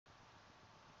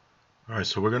Alright,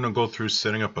 so we're going to go through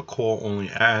setting up a call-only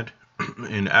ad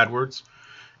in AdWords.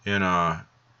 And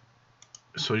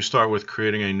so you start with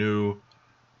creating a new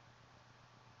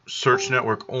search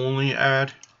network only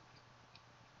ad.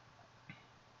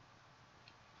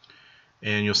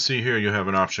 And you'll see here you have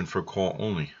an option for call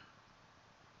only.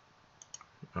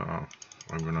 I'm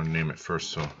going to name it first,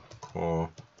 so call.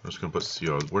 I'm just going to put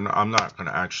CO. I'm not going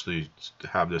to actually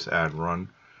have this ad run,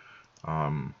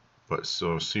 but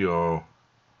so CO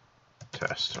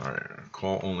test. All right,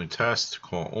 call only test,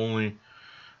 call only.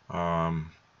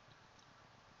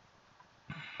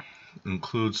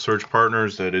 Include search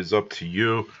partners. That is up to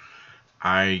you.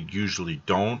 I usually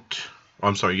don't.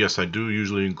 I'm sorry. Yes, I do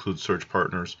usually include search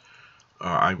partners.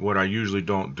 What I usually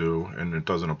don't do, and it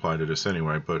doesn't apply to this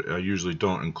anyway, but I usually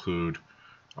don't include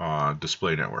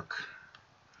display network.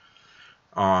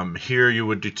 Here you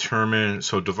would determine,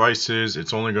 so devices,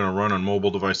 it's only going to run on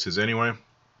mobile devices anyway.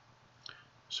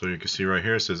 So you can see right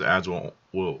here it says ads will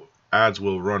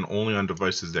run only on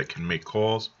devices that can make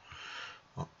calls.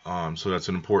 So that's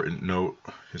an important note.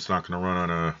 It's not going to run on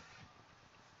a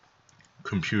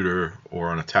computer or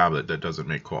on a tablet that doesn't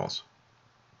make calls.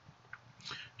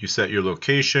 You set your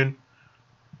location.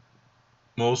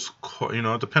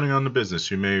 Depending on the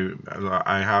business,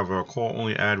 I have a call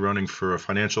only ad running for a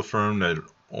financial firm that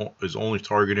is only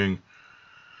targeting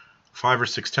 5 or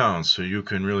 6 towns, so you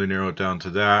can really narrow it down to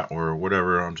that or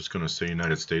whatever. I'm just going to say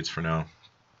United States for now.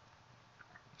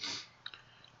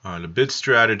 The bid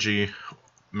strategy,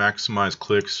 maximize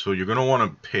clicks, so you're going to want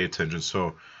to pay attention.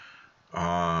 So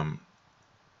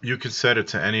you can set it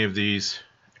to any of these,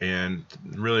 and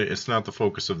really it's not the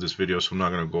focus of this video, so I'm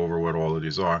not going to go over what all of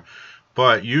these are.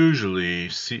 But usually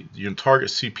you target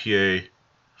CPA,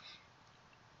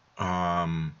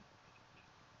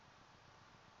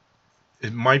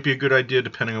 it might be a good idea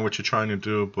depending on what you're trying to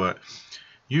do, but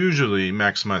usually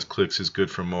maximize clicks is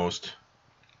good for most.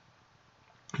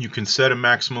 You can set a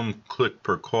maximum click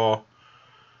per call.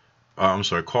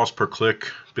 Cost per click,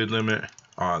 bid limit.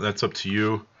 That's up to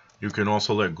you. You can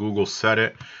also let Google set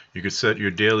it. You can set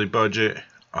your daily budget.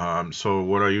 So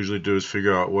what I usually do is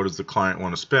figure out what does the client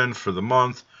want to spend for the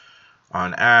month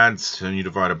on ads, and you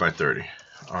divide it by 30.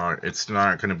 It's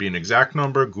not going to be an exact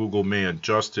number. Google may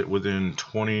adjust it within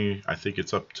 20. I think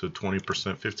it's up to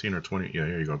 20%, 15 or 20. Yeah,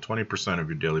 here you go, 20% of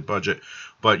your daily budget,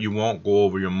 but you won't go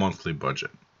over your monthly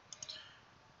budget.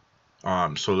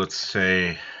 So let's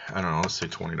say, I don't know, let's say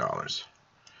 $20.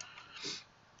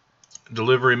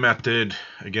 Delivery method,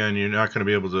 again, you're not going to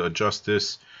be able to adjust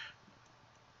this.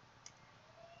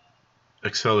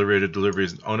 Accelerated delivery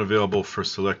is unavailable for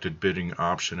selected bidding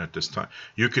option at this time.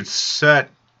 You could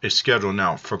set a schedule.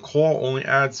 Now for call only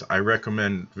ads, I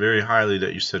recommend very highly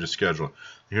that you set a schedule.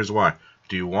 Here's why.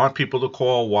 Do you want people to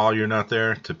call while you're not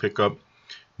there to pick up?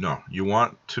 No, you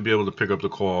want to be able to pick up the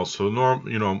call. So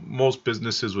most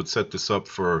businesses would set this up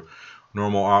for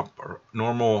normal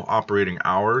operating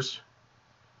hours.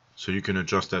 So you can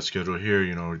adjust that schedule here,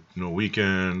 no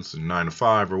weekends, 9 to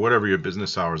 5, or whatever your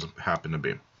business hours happen to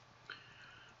be.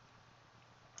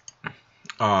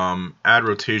 Ad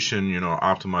rotation,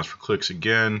 optimize for clicks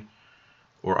again,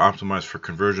 or optimize for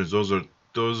conversions. Those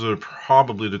are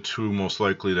probably the two most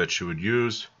likely that you would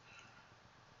use.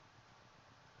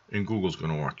 And Google's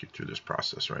going to walk you through this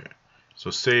process, right? So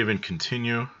save and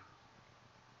continue.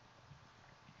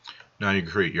 Now you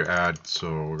create your ad. So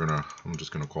I'm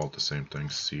just gonna call it the same thing,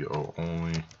 CO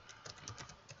only.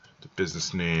 The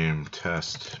business name,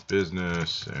 test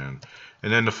business, and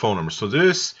then the phone number. So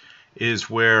this is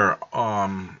where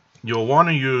you'll want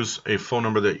to use a phone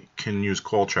number that can use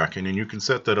call tracking, and you can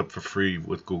set that up for free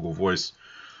with Google Voice.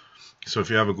 So if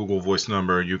you have a Google Voice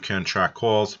number, you can track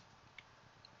calls,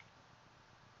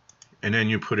 and then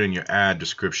you put in your ad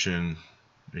description.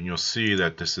 And you'll see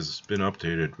that this has been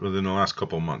updated within the last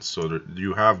couple of months. So that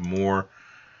you have more,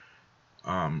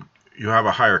 you have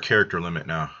a higher character limit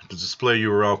now. The display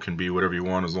URL can be whatever you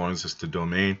want as long as it's the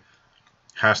domain.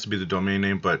 Has to be the domain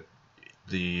name, but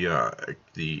the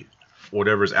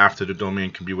whatever's after the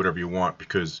domain can be whatever you want,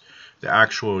 because the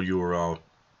actual URL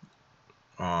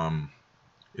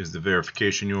is the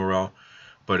verification URL.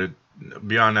 But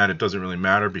beyond that, it doesn't really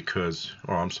matter because,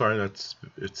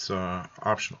 it's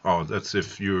optional. Oh, that's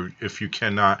if you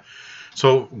cannot.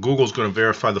 So Google's going to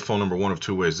verify the phone number one of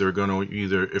two ways. They're going to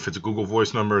either, if it's a Google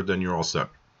Voice number, then you're all set.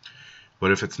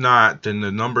 But if it's not, then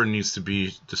the number needs to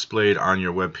be displayed on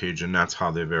your web page, and that's how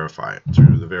they verify it,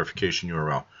 through the verification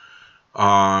URL.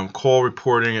 Call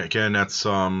reporting, again, that's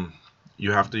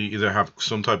you have to either have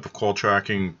some type of call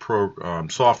tracking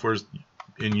software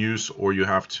in use, or you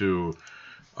have to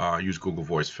use Google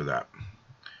Voice for that.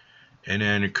 And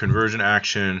then a conversion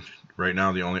action, Right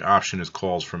now the only option is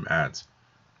calls from ads.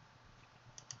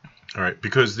 All right,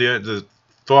 because the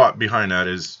thought behind that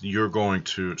is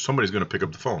somebody's going to pick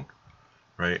up the phone,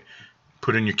 right?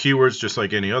 Put in your keywords just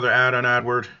like any other ad on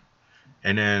AdWord,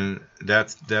 and then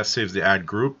that saves the ad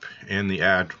group and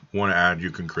the one ad.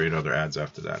 You can create other ads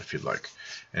after that if you'd like,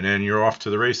 and then you're off to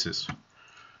the races.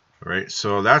 All right,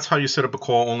 so that's how you set up a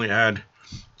call only ad.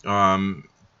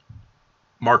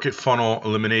 Market funnel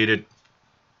eliminated,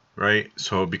 right?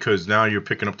 So because now you're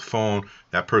picking up the phone,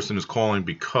 that person is calling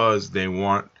because they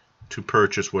want to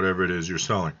purchase whatever it is you're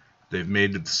selling. They've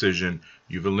made the decision.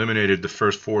 You've eliminated the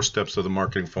first 4 steps of the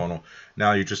marketing funnel.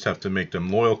 Now you just have to make them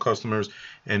loyal customers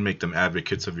and make them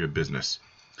advocates of your business.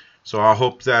 So I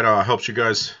hope that helps you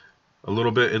guys a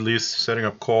little bit, at least setting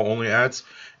up call only ads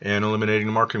and eliminating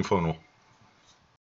the marketing funnel.